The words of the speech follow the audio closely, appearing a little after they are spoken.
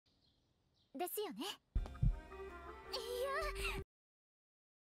ですよね。いや。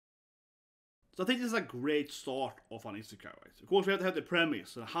 So I think this is a great start of an isekai, right? Of course, we have to have the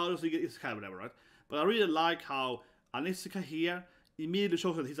premise, and how does he get isekai, whatever, right? But I really like how an isekai here immediately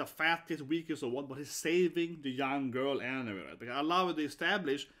shows that he's a fat, he's weak, and so on, but he's saving the young girl anyway, right? Like, I love it to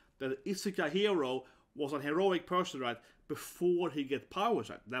establish that the isekai hero was a heroic person, right? Before he gets powers,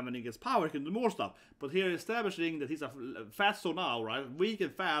 right? Then when he gets power, he can do more stuff. But here establishing that he's a fatso now, right? Weak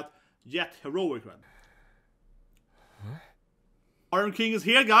and fat, yet heroic, right? Huh? Harem King is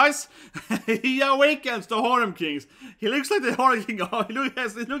here, guys! He awakens the Harem Kings! He looks like the Harem King. Oh, he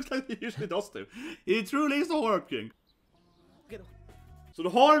looks like he usually does do. He truly is the Harem King. So the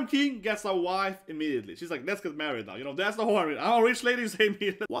Harem King gets a wife immediately. She's like, let's get married now. You know, that's the Harem. I'm a rich lady, same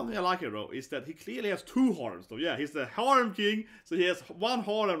here. One thing I like here, though, is that he clearly has two harems, though. Yeah, he's the Harem King, so he has one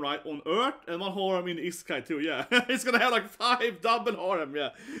harem, right, on Earth, and one harem in Isekai, too, yeah. He's gonna have, like, 5 double harem, yeah.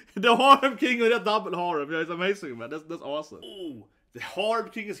 The Harem King with a double harem, yeah, it's amazing, man. That's awesome. Ooh. The Harem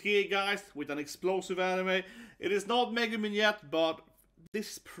King is here, guys, with an explosive anime. It is not Megumin yet, but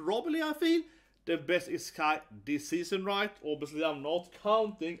this is probably, I feel, the best isekai this season, right? Obviously, I'm not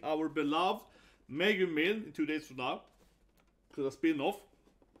counting our beloved Megumin in 2 days from now, because a spin-off.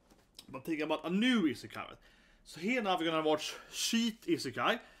 But thinking about a new isekai. So here now we're gonna watch Cheat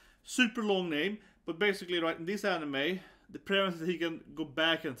Isekai. Super long name, but basically, right, in this anime, the premise is that he can go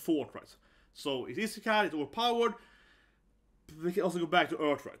back and forth, right? So it's isekai, it's overpowered. We can also go back to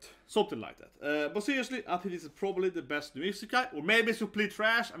Earth, right? Something like that. But seriously, I think this is probably the best new isekai. Or maybe it's complete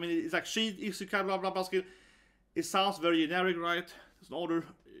trash. I mean, it's like Cheat Isekai, blah, blah, blah, skill. It sounds very generic, right? There's another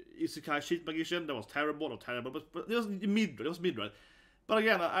isekai Cheat Magician that was terrible, but it was mid, right? But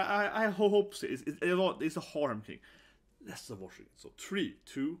again, I hope it's a Harem King. Let's start watching it. So 3,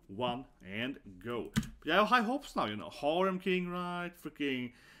 2, 1, and go. But yeah, I have high hopes now, you know. Harem King, right?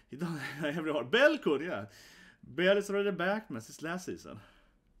 Freaking, he doesn't have every heart. Bell could, yeah. Bell is already back, man, since last season.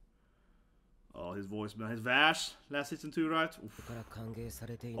 Oh, his voice, man. His Vash, last season too, right? Oof.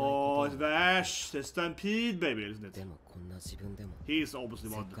 Oh, his Vash. The Stampede, baby, isn't it? He's obviously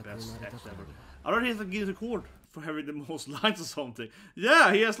one of the best actors ever. I heard he has a Guinness record for having the most lines or something.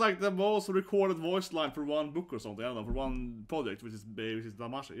 Yeah, he has like the most recorded voice line for one book or something. I don't know, for one project, which is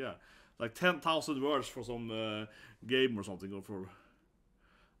Damashi, yeah. Like 10,000 words for some game or something, or for...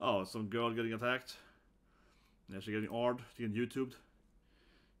 Oh, some girl getting attacked. Yeah, she's getting AR'd, she's getting YouTubed.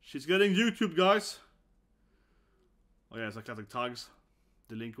 She's getting YouTubed, guys! Oh yeah, it's like classic tags.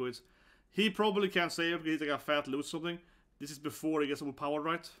 Delinquents. He probably can't save because he's like a fat loot something. This is before he gets overpowered,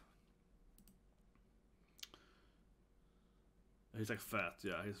 right? He's like fat,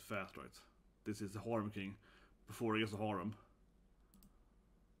 yeah, he's fat, right? This is the Harem King before he gets the harem.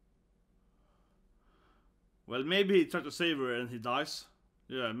 Well, maybe he tried to save her and he dies.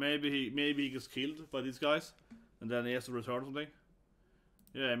 Yeah, maybe he gets killed by these guys, and then he has to return or something.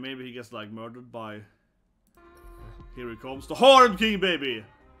 Yeah, maybe he gets like murdered by... Here he comes, the Harem King, baby!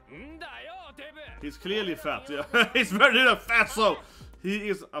 He's clearly fat, yeah. He's very fatso! He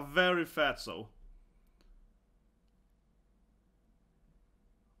is a very fatso.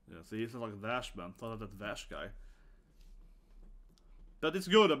 Yeah, see, he's like a Vash, man. Thought of that Vash guy. But it's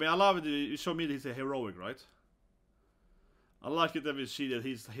good, I mean, I love it. You show me that he's a heroic, right? I like it that we see that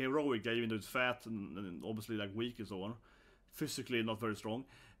he's a heroic guy, even though he's fat and obviously like weak and so on. Physically not very strong.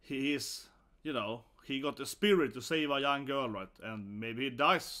 He is, you know, he got the spirit to save a young girl, right? And maybe he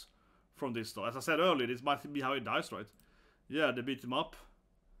dies from this though. As I said earlier, this might be how he dies, right? Yeah, they beat him up.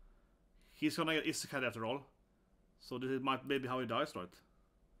 He's gonna get isekai after all. So this might maybe how he dies, right?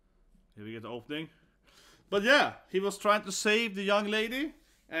 Here we get the opening. But yeah, he was trying to save the young lady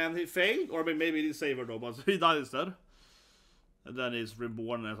and he failed. Or maybe he didn't save her though, but he died instead. And then he's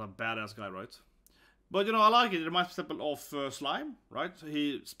reborn as a badass guy, right? But you know, I like it. It reminds me of Slime, right?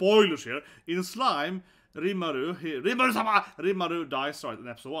 He spoilers here. In Slime, Rimaru dies, right, in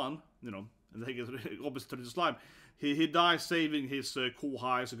episode 1. You know, and he gets obviously to Slime. He dies saving his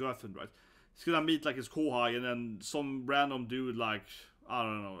kohai's girlfriend, right? He's gonna meet like his kohai, and then some random dude like I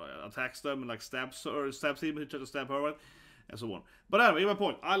don't know attacks them and like stabs him. He tries to stab her, right? And so on. But anyway, my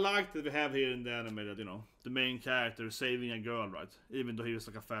point. I like that we have here in the anime that, you know, the main character is saving a girl, right? Even though he was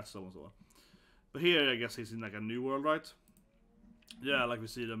like a fatso and so on. But here, I guess he's in like a new world, right? Yeah, like we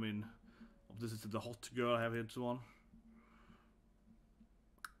see them in... This is the hot girl I have here and so on.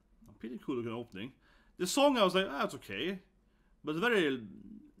 A pretty cool looking opening. The song, I was like, ah, it's okay. But it's very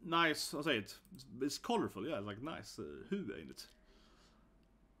nice, I'll say it. It's colorful, yeah, it's like nice hue in it.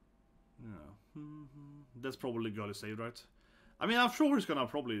 Yeah. That's probably the girl he saved, right? I mean, I'm sure he's gonna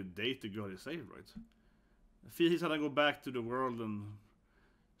probably date the girl he saved, right? I feel he's gonna go back to the world and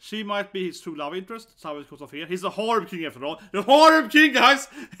She might be his true love interest. That's how it comes off here. He's the Harem King after all. The Harem King, guys!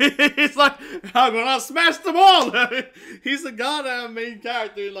 He's like, I'm gonna smash them all! He's the goddamn main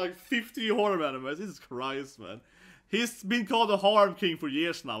character in like 50 horror animes. Jesus Christ, man. He's been called the Harem King for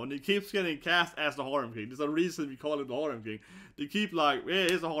years now, and he keeps getting cast as the Harem King. There's a reason we call him the Harem King. They keep like, yeah,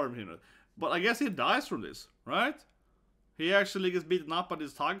 he's the Harem King. But I guess he dies from this, right? He actually gets beaten up by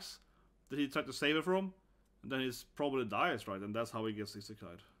these thugs that he tried to save her from. And then he's probably dies, right? And that's how he gets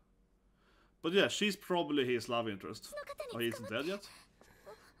isekai. But yeah, she's probably his love interest. Oh, he isn't dead yet?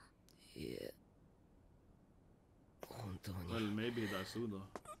 Well, maybe he dies soon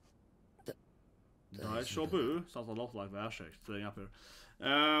though. Daishobu sounds a lot like Vashek staying up here.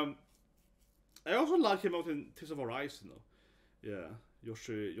 I also like him out in Tales of Arise, you know. Yeah,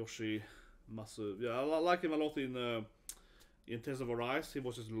 Yoshi Masu. Yeah, I like him a lot in Tales of Arise. He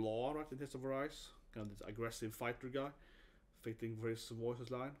was just law, right, in Tales of Arise. Kind of this aggressive fighter guy, fitting for his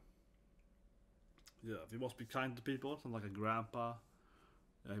voices line. Yeah, he must be kind to people, something like a grandpa.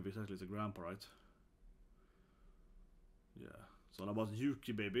 Yeah, he basically is a grandpa, right? Yeah, it's all about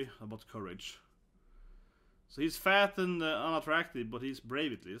Yuki, baby, about courage. So he's fat and unattractive, but he's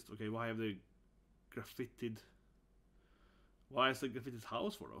brave at least. Okay, why have they graffitied? Why is the graffitied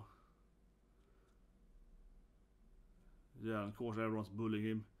house for though? Yeah, of course everyone's bullying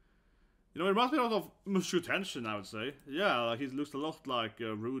him. You know, it reminds me a lot of Musou Tension, I would say. Yeah, like he looks a lot like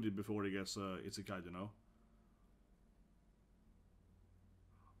Rudy before he gets isekai, you know.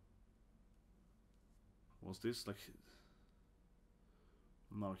 What's this? Like...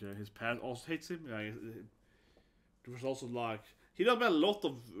 No, okay, his parents also hates him. Yeah, there was also like... He does a lot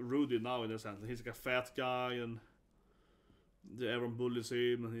of Rudy now in a sense. He's like a fat guy and... everyone bullies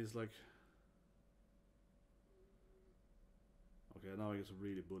him and he's like... Okay, now he gets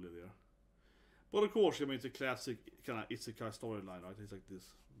really bullied there. But of course, I mean, it's a classic kind of isekai storyline, right? He's like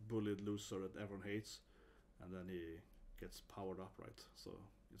this bullied loser that everyone hates, and then he gets powered up, right? So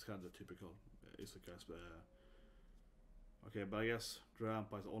it's kind of the typical isekai. Okay, but I guess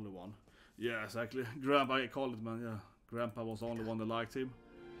Grandpa is the only one. Yeah, exactly. Grandpa, I call it, man. Yeah, Grandpa was the only one that liked him.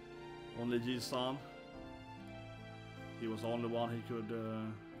 Only Ji-san. He was the only one he could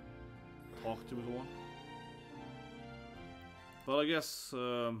talk to with one. But I guess.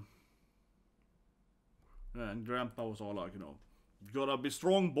 Yeah, and Grandpa was all like, you know, gotta be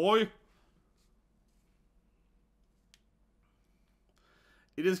strong, boy.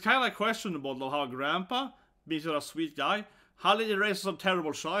 It is kind of questionable though how Grandpa, being such a sweet guy, how did he raise some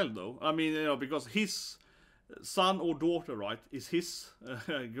terrible child though? I mean, you know, because his son or daughter, right, is his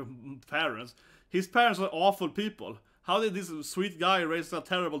parents. His parents are awful people. How did this sweet guy raise a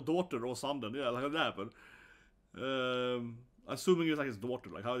terrible daughter or something? Yeah, like that happened. Assuming it's like his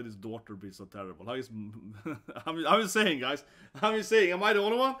daughter, like how did his daughter be so terrible? How is I'm saying, guys, I'm saying, am I the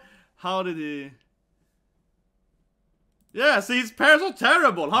only one? How did he? Yeah, see, his parents are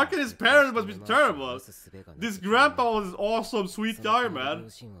terrible. How can his parents must be terrible? This grandpa was this awesome, sweet guy, man.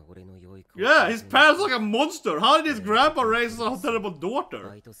 Yeah, his parents are like a monster. How did his grandpa raise a terrible daughter?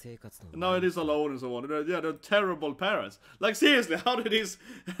 And now it is alone and so on. Yeah, they're terrible parents. Like seriously, how did his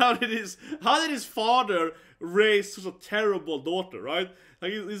father raise such a terrible daughter, right?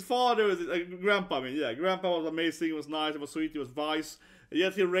 Like his father was grandpa. I mean, yeah, grandpa was amazing. He was nice. He was sweet. He was wise. And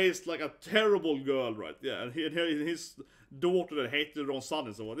yet he raised like a terrible girl, right? Yeah, and his daughter that hated her own son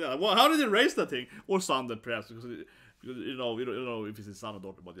and so on. Yeah, well, how did he raise that thing? Or son that perhaps, because you know, we don't know if it's his son or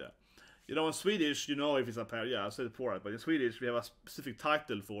daughter, but yeah. You know, in Swedish, you know if it's a parent. Yeah, I said it before, right? But in Swedish, we have a specific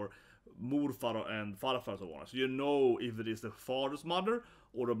title for morfar and farfar and so on. So you know if it is the father's mother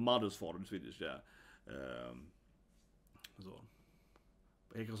or the mother's father in Swedish, yeah. Så.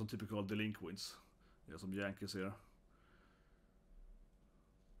 Here comes some typical delinquents. Yeah, some Yankees here.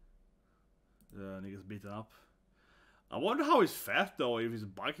 Yeah, and he gets beaten up. I wonder how he's fat though, if he's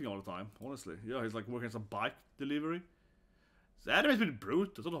biking all the time, honestly. Yeah, he's like working as a bike delivery. The anime is pretty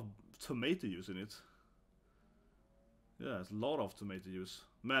brute, there's a lot of tomato juice in it. Yeah, there's a lot of tomato juice.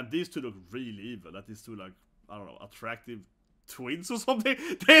 Man, these two look really evil. That these two, like, I don't know, attractive twins or something.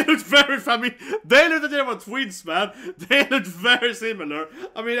 They look very familiar. They look like they were twins, man. They look very similar.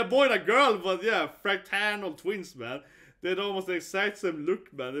 I mean, a boy and a girl, but yeah, fractal twins, man. They had almost the exact same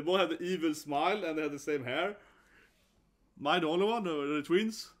look, man. They both had the evil smile and they had the same hair. Am I the only one, or the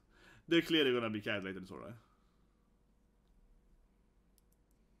twins? They're clearly gonna be cat later, it's alright.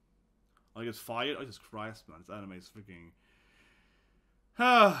 I gets fired. Oh, Jesus Christ, man. This anime is freaking.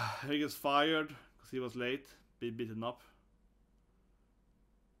 He gets fired because he was late, beaten up.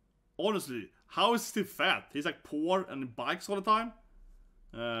 Honestly, how is he still fat? He's like poor and bikes all the time.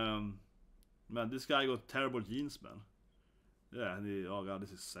 Man, this guy got terrible genes, man. Yeah, and he, oh god,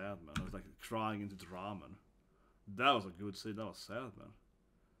 this is sad, man. I was like crying into the ramen. That was a good scene. That was sad, man.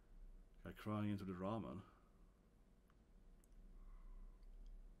 Like crying into the ramen.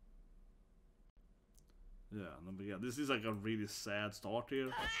 Yeah, and then, yeah, this is like a really sad start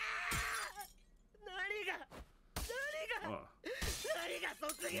here. Oh.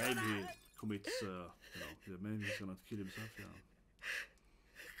 Maybe he commits, you know, yeah, maybe he's gonna kill himself, yeah.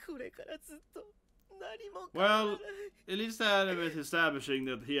 Well, at least the anime is establishing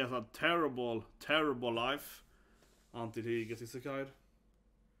that he has a terrible, terrible life until he gets isekai'd.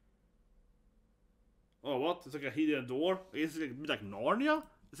 Oh, what? It's like a hidden door? Is it like Narnia?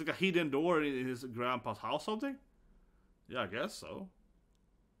 It's like a hidden door in his grandpa's house or something? Yeah, I guess so.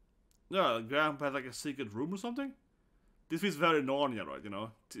 Yeah, grandpa has like a secret room or something? This feels very Narnia, right, you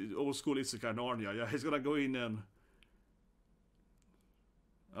know? Old school Isekai Narnia. Yeah, he's gonna go in and...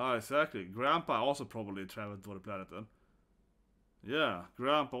 Ah, exactly. Grandpa also probably traveled to the planet then. Yeah,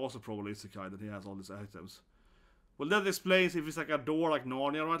 Grandpa also probably Isekai, that he has all these items. Well, that explains if it's like a door like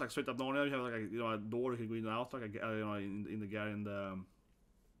Narnia, right? Like straight up Narnia, you have like a, you know, a door you can go in and out, like a, you know, in the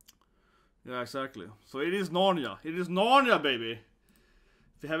yeah, exactly. So it is Narnia. It is Narnia, baby.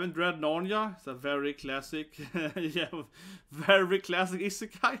 If you haven't read Narnia, it's a very classic, yeah, very classic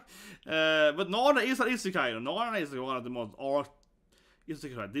isekai. But Narnia is an isekai. Narnia is one of the most art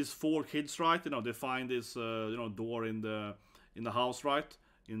isekai. These 4 kids, right? You know, they find this, you know, door in the house, right?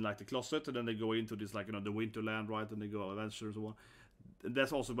 In like the closet, and then they go into this, like, you know, the Winterland, right? And they go adventures or one. And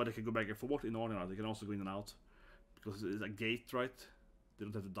that's also where they can go back and forth in Narnia. They can also go in and out because it's a gate, right? They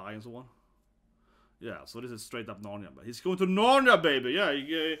don't have to die and so on. Yeah, so this is straight up Narnia, but he's going to Narnia, baby. Yeah,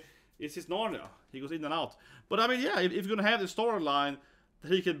 it's his Narnia. He goes in and out. But I mean, yeah, if you're gonna have the storyline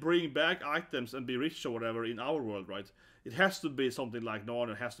that he can bring back items and be rich or whatever in our world, right? It has to be something like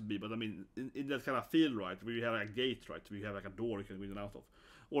Narnia. It has to be, but I mean, in that kind of field, right? Where you have a gate, right? Where you have like a door you can go in and out of,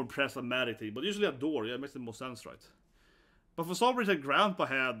 or press a magic thing. But usually a door, yeah, it makes the most sense, right? But for some reason, Grandpa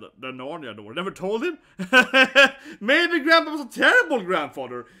had the Narnia door. Never told him. Maybe Grandpa was a terrible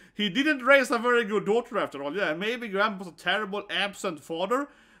grandfather. He didn't raise a very good daughter after all. Yeah, maybe Grandpa was a terrible absent father.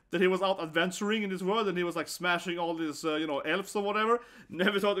 That he was out adventuring in this world and he was like smashing all these, you know, elves or whatever.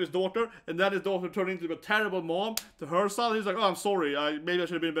 Never thought of his daughter. And then his daughter turned into a terrible mom to her son. He's like, oh, I'm sorry. Maybe I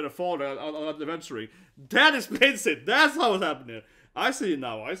should have been a better father. I'm not adventuring. That explains it. That's how it happened here. I see it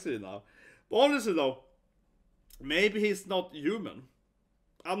now. I see it now. But honestly, though, maybe he's not human.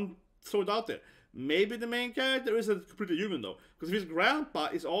 I'm throwing it out there. Maybe the main character isn't completely human, though. Because if his grandpa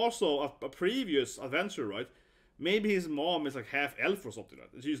is also a previous adventurer, right? Maybe his mom is like half elf or something, right?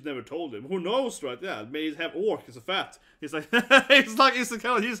 She's never told him. Who knows, right? Yeah, maybe he's half orc. He's a fat. He's like, he's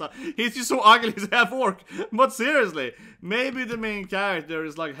just so ugly. He's half orc. But seriously, maybe the main character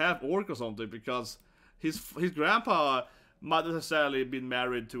is like half orc or something because his grandpa might not necessarily been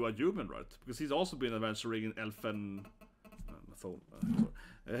married to a human, right? Because he's also been adventuring in elfen.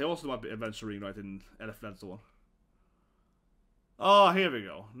 He also might be adventuring, right, in Elfland and so on. Oh, here we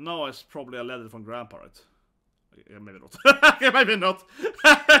go. No, it's probably a letter from Grandpa, right? Yeah, maybe not. Okay, maybe not.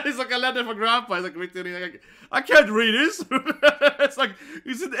 It's like a letter from Grandpa. It's like written in, like, I can't read this. It's like,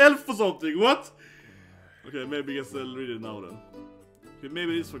 it's an elf or something. What? Okay, maybe I can read it now then. Okay,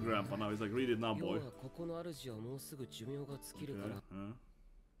 maybe it's for Grandpa now. He's like, read it now, boy. Okay,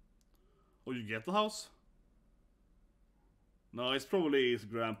 oh, you get the house? No, it's probably his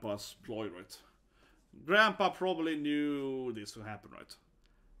Grandpa's ploy, right? Grandpa probably knew this would happen, right?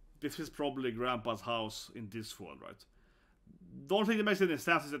 This is probably Grandpa's house in this world, right? Don't think it makes any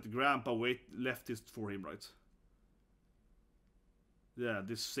sense that Grandpa left this for him, right? Yeah,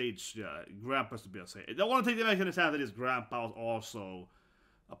 this sage, yeah, Grandpa has to be a sage. I don't want to think it makes any sense that his Grandpa was also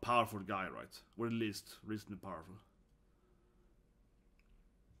a powerful guy, right? Or at least reasonably powerful.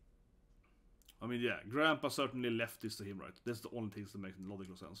 I mean, yeah, Grandpa certainly left this to him, right? That's the only things that make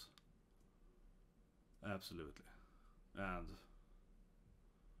logical sense. Absolutely. And...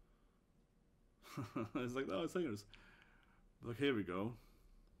 it's like, no, it's singers. Like, here we go.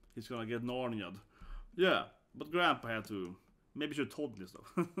 He's gonna get Narnia'd. Yeah, but Grandpa had to... Maybe should have told him this,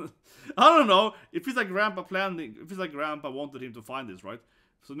 though. I don't know. If it's like Grandpa planning... If it's like Grandpa wanted him to find this, right?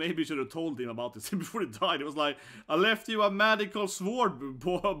 So maybe he should have told him about this before he died. It was like, I left you a magical sword,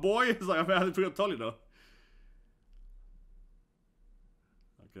 boy. It's like, I forgot to tell you, though.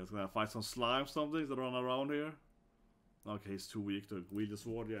 Okay, it's gonna fight some slime something that run around here. Okay, he's too weak to wield the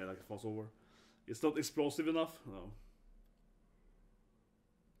sword. Yeah, like it falls over. It's not explosive enough? No.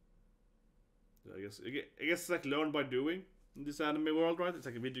 Yeah, I guess it's like learn by doing in this anime world, right? It's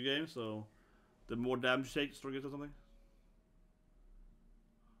like a video game, so the more damage you take, the stronger you get or something.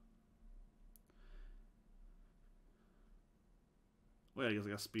 Well, I guess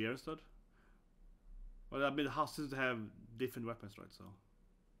like a spear instead. Well, I mean, the house seems to have different weapons, right? So.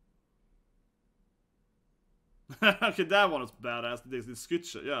 Okay, that one is badass. This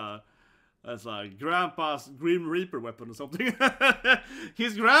Skitcher, yeah. That's like Grandpa's Grim Reaper weapon or something.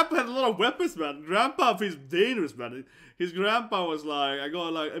 His grandpa had a lot of weapons, man. Grandpa feels dangerous, man. His grandpa was like, I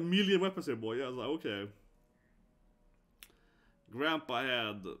got like 1 million weapons here, boy. Yeah, I was like, okay. Grandpa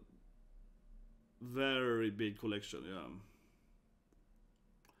had very big collection, yeah.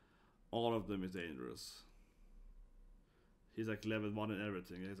 All of them is dangerous. He's like level 1 and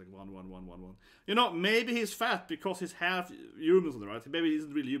everything. He's like 1, 1, 1, 1, 1. You know, maybe he's fat because he's half human or something, right? Maybe he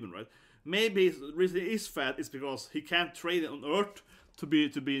isn't really human, right? Maybe the reason he is fat is because he can't train on Earth to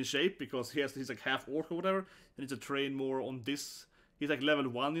be in shape because he's like half orc or whatever. He needs to train more on this. He's like level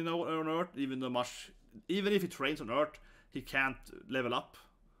 1, you know, on Earth. Even if he trains on Earth, he can't level up.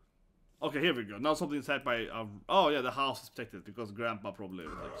 Okay, here we go. Now something is said by oh yeah, the house is protected because Grandpa probably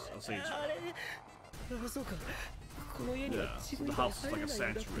like a sage. Yeah, so the house is like a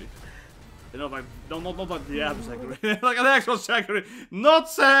sanctuary. You know, like not like Diablo sanctuary, like an actual sanctuary, not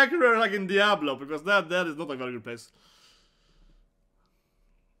sanctuary like in Diablo, because that is not like a very good place.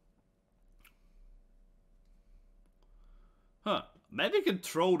 Huh? Maybe you can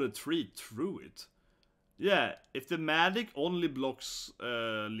throw the tree through it. Yeah, if the magic only blocks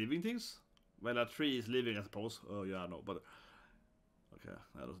living things, well, a tree is living, I suppose. Oh yeah, I know, but okay,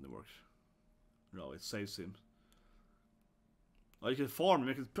 that doesn't work. No, it saves him. Oh, you can farm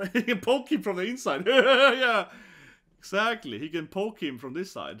him, you can poke him from the inside. Yeah, exactly. He can poke him from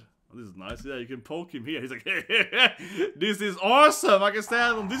this side. Oh, this is nice. Yeah, you can poke him here. He's like, this is awesome. I can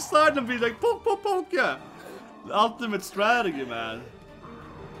stand on this side and be like, poke, poke, poke. Yeah, the ultimate strategy, man.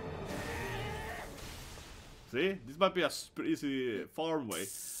 See, this might be a super easy farm way.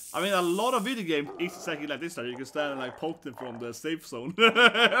 I mean, a lot of video games is exactly like this. You can stand and like poke them from the safe zone.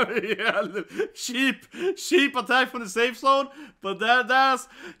 Yeah, sheep attack from the safe zone, but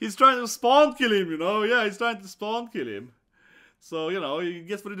he's trying to spawn kill him. You know, yeah, he's trying to spawn kill him. So you know, he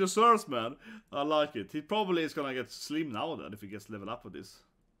gets what he deserves, man. I like it. He probably is gonna get slim now then if he gets leveled up with this.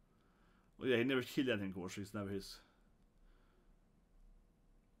 Well, yeah, he never killed anything, of course. He's never his.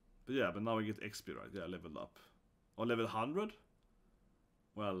 But yeah, but now we get XP, right? Yeah, leveled up. Or level 100?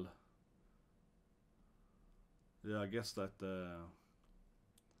 Well, yeah, I guess that,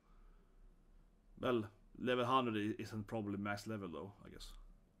 well, level 100 isn't probably max level though, I guess.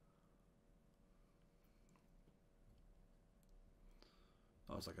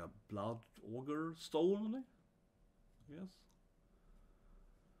 Oh, it's like a blood auger stone on it, I guess.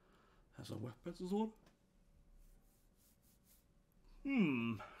 Has some weapons as well.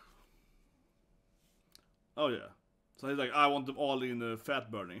 Oh yeah. So he's like, I want them all in fat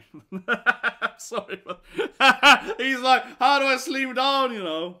burning. Sorry, but he's like, how do I slim down, you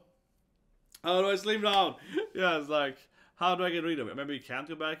know? How do I slim down? Yeah, it's like, how do I get rid of it? Maybe you can't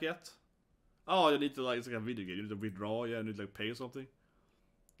go back yet? Oh, you need to like, it's like a video game. You need to withdraw, yeah, you need to like pay or something.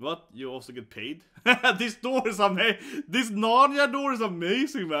 What? You also get paid? This door is amazing. This Narnia door is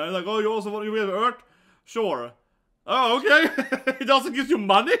amazing, man. Like, oh, you also want to get Earth? Sure. Oh, okay. It also gives you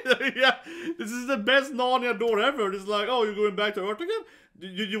money. Yeah, this is the best Narnia door ever. It's like, oh, you're going back to Earth again?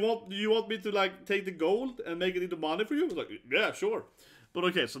 You want me to like take the gold and make it into money for you? It's like, yeah, sure. But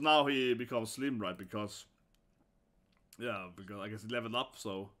okay, so now he becomes slim, right? Because yeah, because I guess he leveled up.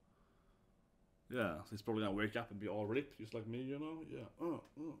 So yeah, so he's probably gonna wake up and be all ripped, just like me, you know? Yeah.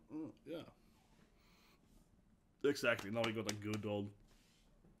 Yeah. Exactly. Now he got a good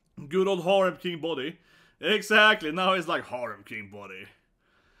old Harem King body. Exactly, now he's like Harem King body.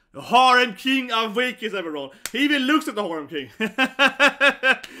 The Harem King awakens, everyone. He even looks at the Harem King.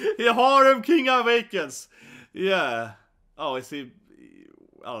 The Harem King awakens. Yeah. Oh, is he...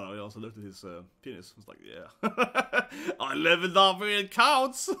 I don't know, he also looked at his penis. It's like, yeah. I leveled up and it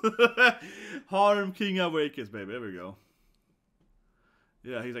counts. Harem King awakens, baby. There we go.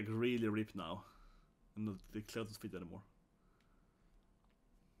 Yeah, he's like really ripped now. And the clothes doesn't fit anymore.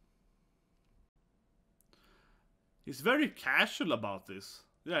 He's very casual about this.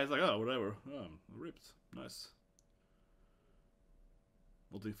 Yeah, he's like, oh, whatever. Oh, I'm ripped. Nice.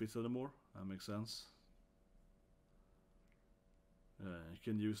 Nothing fits anymore. That makes sense. Yeah, you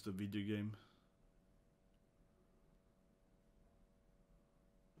can use the video game.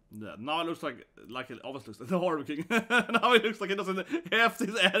 Yeah, now it looks like it obviously looks like the Harem King. Now it looks like he doesn't have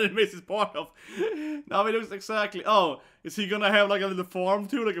this anime is part of. Now it looks exactly. Oh, is he gonna have like a little farm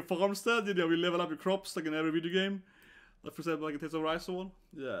too, like a farmstead? You know, we level up your crops like in every video game. Like for example, like a Taste of Rice one.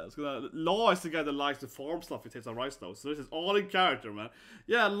 Yeah, it's gonna. Law is the guy that likes to farm stuff in Taste of Rice though. So this is all in character, man.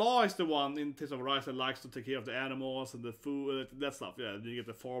 Yeah, Law is the one in Taste of Rice that likes to take care of the animals and the food, that stuff. Yeah, you get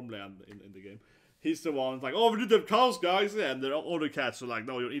the farmland in the game. He's the one like, oh, we need the cows, guys. Yeah, and the other cats are like,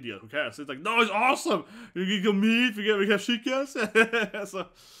 no, you're an idiot. Who cares? It's like, no, it's awesome. You get meat. We have chickens. So,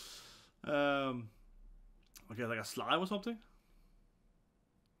 okay, like a slime or something.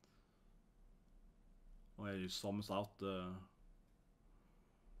 Oh yeah, you summons out the.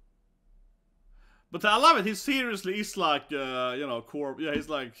 But I love it. He seriously is like, you know, core. Yeah, he's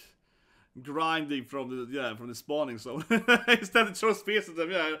like grinding from the spawning zone. Instead of throwing spears at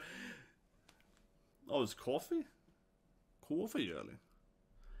them. Yeah. Oh, it's coffee? Coffee, really?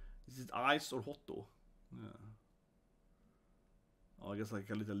 Is it ice or hot though? Yeah. Oh, I guess like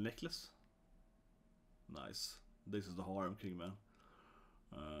a little necklace. Nice. This is the Harem King, man.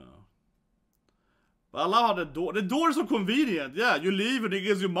 But I love how the door is so convenient. Yeah, you leave and it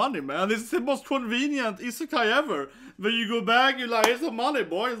gives you money, man. This is the most convenient isekai ever. When you go back, you're like, here's some money,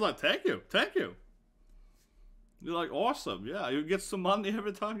 boy. It's like, thank you, thank you. You're like, awesome, yeah. You get some money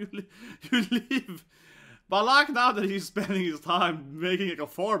every time you leave. But I like now that he's spending his time making like a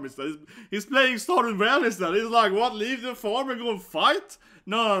farm instead. He's playing Stardew Valley instead. He's like, what, leave the farm and go and fight?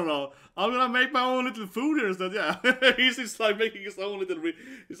 No. I'm gonna make my own little food here instead, yeah. He's just like making his own little,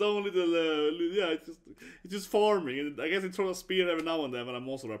 yeah, it's just farming. And I guess he throws a spear every now and then when a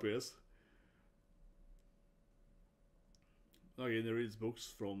monster appears. Okay, he reads books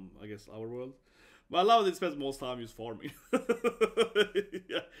from, I guess, our world. But I love that he spends most time just farming.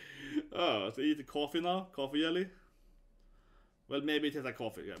 Yeah. Oh, so eating coffee now? Coffee jelly? Well, maybe it tastes like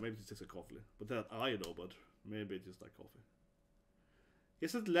coffee. Yeah, maybe it tastes like coffee. But that I know, but maybe it's just like coffee. He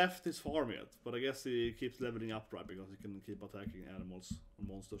hasn't left his farm yet, but I guess he keeps leveling up, right? Because he can keep attacking animals or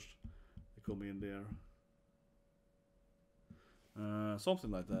monsters. They come in there.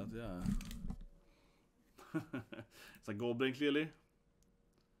 Something like that, yeah. It's a goblin, clearly.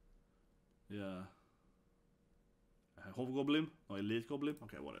 Yeah. Hobgoblin? No, elite goblin?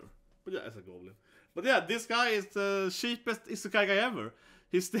 Okay, whatever. But yeah, it's a goblin. But yeah, this guy is the cheapest isekai guy ever.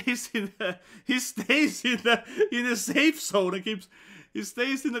 He stays in the safe zone and he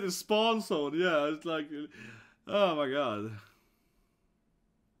stays in the spawn zone. Yeah, it's like, oh my god.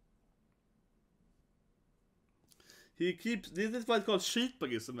 He keeps, this is why it's called cheat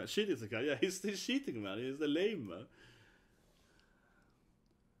pagism, cheat isekai. Yeah, he's cheating, man. He's the lame, man.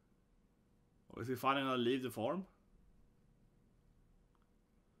 Or is he finding how to leave the farm?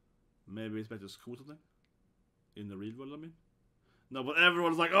 Maybe he's back to school or something? In the real world, I mean? No, but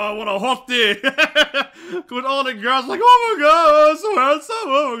everyone's like, oh, what a hottie! With all the girls like, oh my god, so handsome,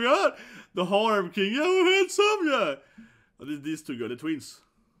 oh my god! The Harem King, yeah, oh, handsome, yeah! Oh, these two girls, the twins.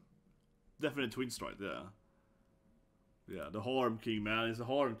 Definitely twins, right? Yeah. Yeah, the Harem King, man. He's the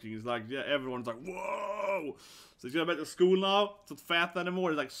Harem King. He's like, yeah, everyone's like, whoa! So he's going back to school now. It's not fat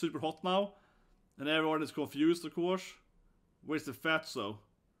anymore. He's like super hot now. And everyone is confused, of course. Where's the fatso?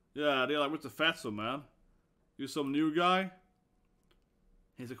 Yeah, they're like, where's the fatso, man? You some new guy?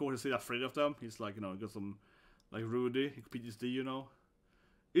 He's, of course, he's afraid of them. He's like, you know, got some, like, Rudy, PTSD, you know.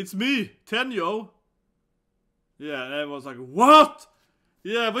 It's me, Tenjo! Yeah, and everyone's like, what?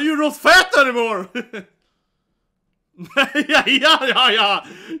 Yeah, but you're not fat anymore! yeah.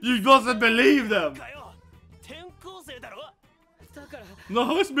 You doesn't believe them!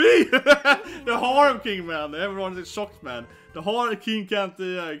 No, it's me! The Harem King, man. Everyone is shocked, man. The Harem King can't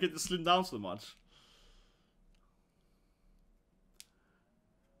get to slim down so much.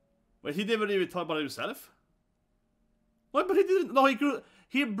 Wait, he didn't even talk about himself? What? But he didn't. No,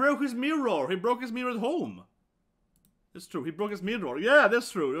 he broke his mirror. He broke his mirror at home. That's true. He broke his mirror. Yeah, that's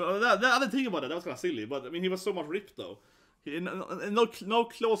true. I didn't think about that. That was kind of silly. But I mean, he was so much ripped though. No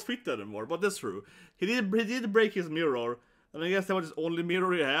clothes fit anymore. But that's true. He did break his mirror. And I guess that was his only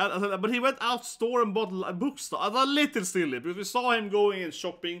mirror he had. But he went out store and bought a bookstore. I was a little silly because we saw him going and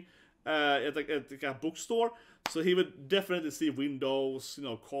shopping at a bookstore. So he would definitely see windows, you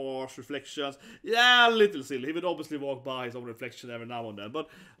know, cars, reflections. Yeah, a little silly. He would obviously walk by his own reflection every now and then. But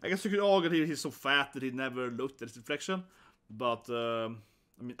I guess you could argue that he's so fat that he never looked at his reflection. But, I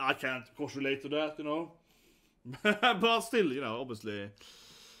mean, I can't, of course, relate to that, you know. But still, you know, obviously, a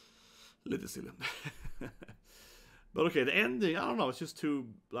little silly. But okay, the ending, I don't know, it's just two,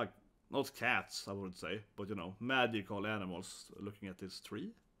 like, not cats, I would say. But, you know, magical animals looking at this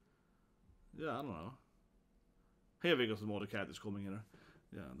tree. Yeah, I don't know. Here we go, some more cat is coming here.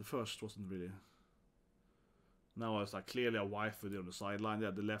 Yeah, the first wasn't really. Now it's like clearly a waifu there on the sideline. Yeah,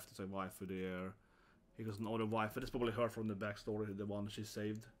 the left is a waifu there. He goes another waifu. That's probably her from the backstory, the one she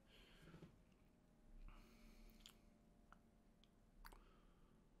saved.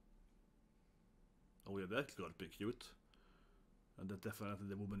 Oh yeah, that got be cute. And that definitely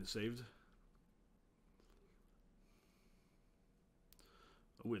the woman is saved.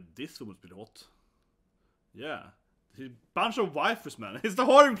 Oh wait, this woman's pretty hot. Yeah. He's a bunch of waifus, man. He's the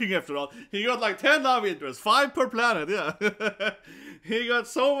Harem King after all. He got like 10 love interests, 5 per planet, yeah. He got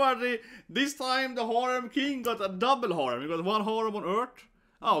so much. This time the Harem King got a double harem. He got 1 harem on Earth.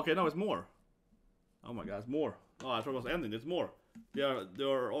 Oh, okay, now it's more. Oh my god, it's more. Oh, I thought it was ending. It's more. They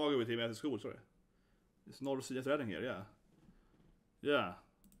are arguing with him at the school, sorry. It's not a threading here, yeah. Yeah.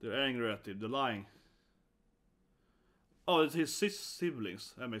 They're angry at him, they're lying. Oh, it's his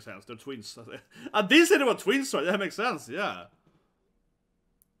siblings. That makes sense. They're twins. I did say they were twins, right? That makes sense, yeah.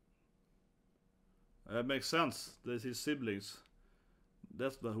 That makes sense. There's his siblings.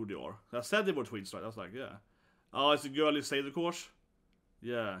 That's not who they are. I said they were twins, right? I was like, yeah. Oh, it's a girl he saved, of course.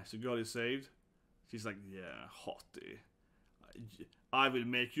 Yeah, it's a girl he saved. She's like, yeah, hottie. I will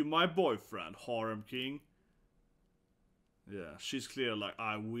make you my boyfriend, Harem King. Yeah, she's clear like,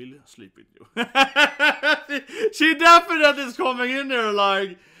 I will sleep with you. She definitely is coming in there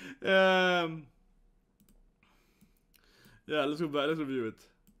like, yeah, let's go back, let's review it.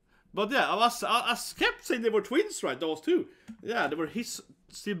 But yeah, I kept saying they were twins, right? Those two. Yeah, they were his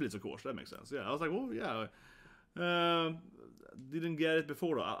siblings, of course. That makes sense. Yeah, I was like, oh yeah. Didn't get it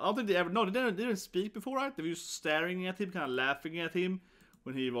before. I don't think they ever. No, they didn't speak before, right? They were just staring at him, kind of laughing at him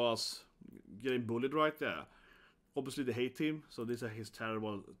when he was getting bullied, right? Yeah. Obviously, they hate him, so these are his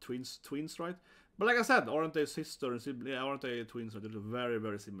terrible twins, right? But like I said, aren't they sister and sibling? Yeah, aren't they twins? Right? They're very,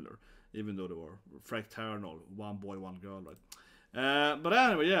 very similar, even though they were fraternal, 1 boy, 1 girl, right? But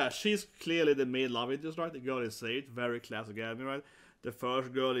anyway, yeah, she's clearly the main love interest, right? The girl is saved, very classic anime, right? The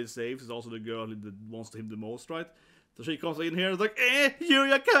first girl he saves is also the girl that wants him the most, right? So she comes in here and is like,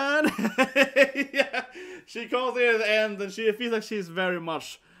 Yuya can! Yeah, she comes in at the end and she feels like she's very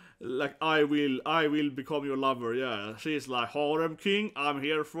much like, I will become your lover, yeah. She's like, Harem King, I'm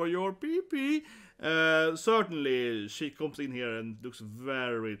here for your pee-pee. Certainly, she comes in here and looks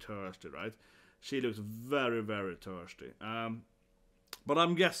very thirsty, right? She looks very, very thirsty. But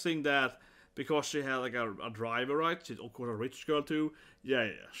I'm guessing that because she had like a driver, right? She's of course a rich girl too. Yeah,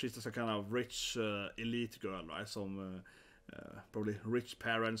 she's just a kind of rich elite girl, right? Some probably rich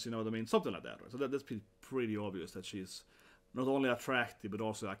parents, you know what I mean? Something like that, right? So that's pretty obvious that she's not only attractive but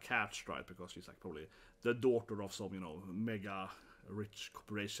also a catch, right? Because she's like probably the daughter of some, you know, mega rich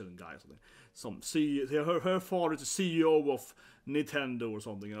corporation guy or something. Her father is the CEO of Nintendo or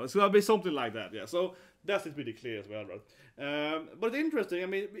something, you know. It's gonna be something like that, yeah. So that's pretty clear as well, right? But it's interesting. I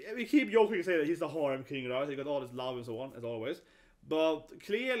mean, we keep joking and say that he's the Harem King, right? He got all this love and so on, as always. But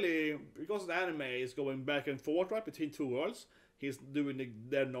clearly, because the anime is going back and forth, right, between 2 worlds, he's doing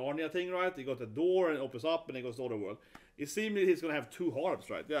their Narnia thing, right? He got the door and it opens up and it goes to the other world. It seemingly he's gonna have 2 harems,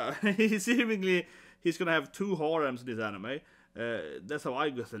 right? Yeah, seemingly he's gonna have 2 harems in this anime. That's how I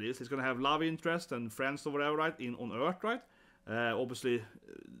guess it is. He's gonna have love interest and friends or whatever, right? On Earth, right? Obviously,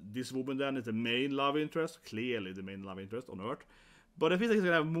 this woman then is the main love interest. Clearly, the main love interest on Earth. But I feel like he's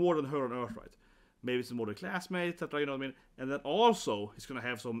gonna have more than her on Earth, right? Maybe some more the classmates, etc. You know what I mean? And then also he's gonna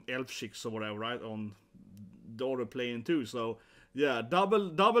have some elf chicks or whatever, right? On the other plane too. So yeah,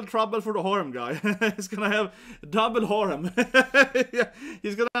 double trouble for the harem guy. He's gonna have double harem. Yeah,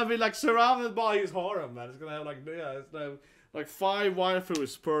 he's gonna be like surrounded by his harem, man. He's gonna have like, yeah, it's like 5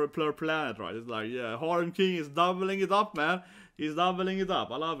 waifus per planet, right? It's like, yeah, Harem King is doubling it up, man. He's doubling it up.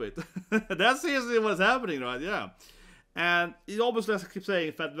 I love it. That's seriously what's happening, right? Yeah. And it obviously, as I keep saying,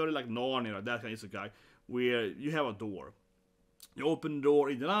 it felt very like Narnia, right? That kind of isekai, where you have a door. You open the door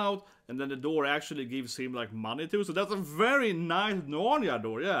in and out, and then the door actually gives him like money too. So that's a very nice Narnia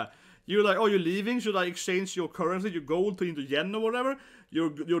door, yeah. You're like, oh, you're leaving? Should I exchange your currency, your gold into yen or whatever?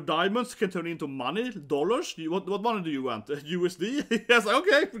 Your diamonds can turn into money, dollars. What money do you want? USD? Yes,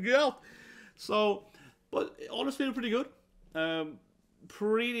 okay, figure out. So, but honestly, pretty good.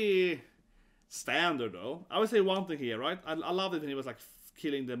 Pretty standard though. I would say one thing here, right? I loved it when he was like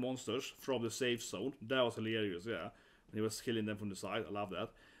killing the monsters from the safe zone. That was hilarious, yeah. When he was killing them from the side. I love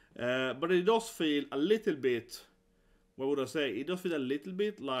that. But it does feel a little bit. What would I say? It does feel a little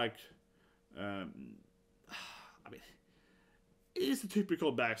bit like. I mean, it's a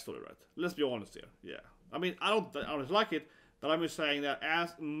typical backstory, right? Let's be honest here. Yeah. I mean, I don't like it, but I'm just saying that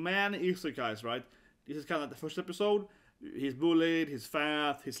as many isekais, right? This is kind of like the first episode. He's bullied, he's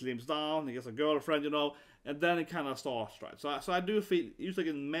fat, he slims down, he gets a girlfriend, you know, and then it kind of starts, right? So I do feel, usually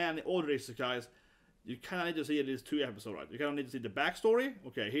in many other isekais, you kind of need to see at least 2 episodes, right? You kind of need to see the backstory.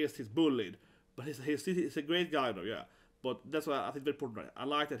 Okay, he's bullied, but he's a great guy, though, yeah. But that's why I think very important, right? I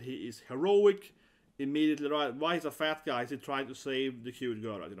like that he is heroic immediately, right? Why he's a fat guy? Is he trying to save the cute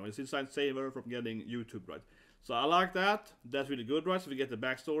girl, right? You know, is he trying to save her from getting YouTube, right? So I like that. That's really good, right? So we get the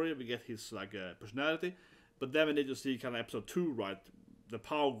backstory, we get his like personality, but then we need to see kind of episode 2, right? The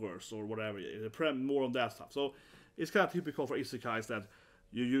powers or whatever, more on that stuff. So it's kind of typical for isekais that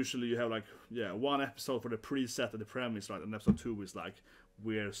you have like one episode for the preset and the premise, right? And episode 2 is like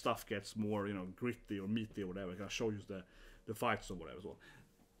where stuff gets more, you know, gritty or meaty or whatever. It kind of shows you the fights or whatever as well.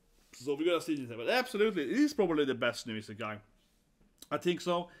 So we're gonna see this, but absolutely, it is probably the best new isekai. I think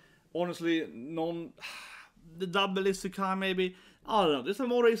so. Honestly, the double isekai maybe. I don't know. There's some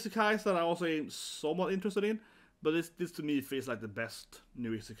more isekais that I also am somewhat interested in, but this to me feels like the best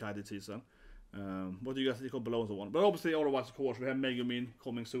new isekai this season. What do you guys think of below the one? But obviously, otherwise, of course, we have Megumin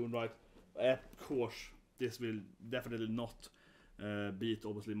coming soon, right? Of course, this will definitely not beat,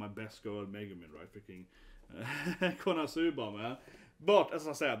 obviously, my best girl, Megumin, right? Freaking Konosuba, man. But, as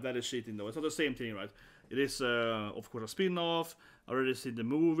I said, that is cheating, though. It's not the same thing, right? It is, of course, a spin-off. I already seen the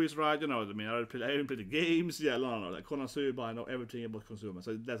movies, right? You know what I mean? I haven't played the games. Yeah, no. Like Konosuba, I know everything about Konosuba.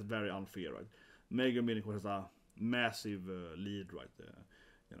 So that's very unfair, right? Megumin, of course, has a massive lead, right?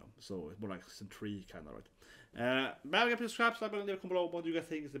 You know, so it's more like season 3 kind of, right? But again, please subscribe, like, leave a comment below. What do you guys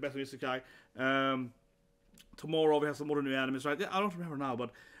think is the best isekai? Tomorrow we have some more new animes, right? Yeah, I don't remember now, but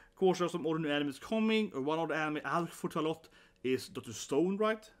of course there's some more new animes coming. One of the anime I look forward to a lot is Dr. Stone,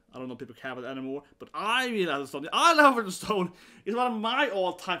 right? I don't know if people care about it anymore, but I really love Dr. Stone. I love Dr. Stone. It's one of my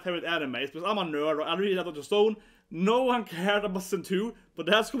all-time favorite animes because I'm a nerd, right? I really love Dr. Stone. No one cared about season 2, but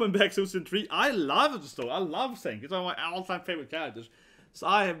that's coming back to season 3. I love Dr. Stone. I love Senk. It's one of my all-time favorite characters. So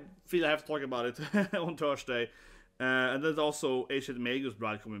I feel I have to talk about it on Thursday. And there's also Ancient Magus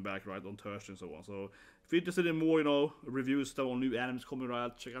Bride coming back, right, on Thursday and so on. So if you're interested in more, you know, reviews on new animes coming,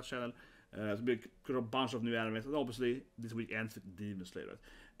 right, check out the channel. There's a bunch of new animes. And obviously, this week ends with Demon Slayer. Right?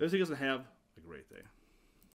 But you guys have a great day.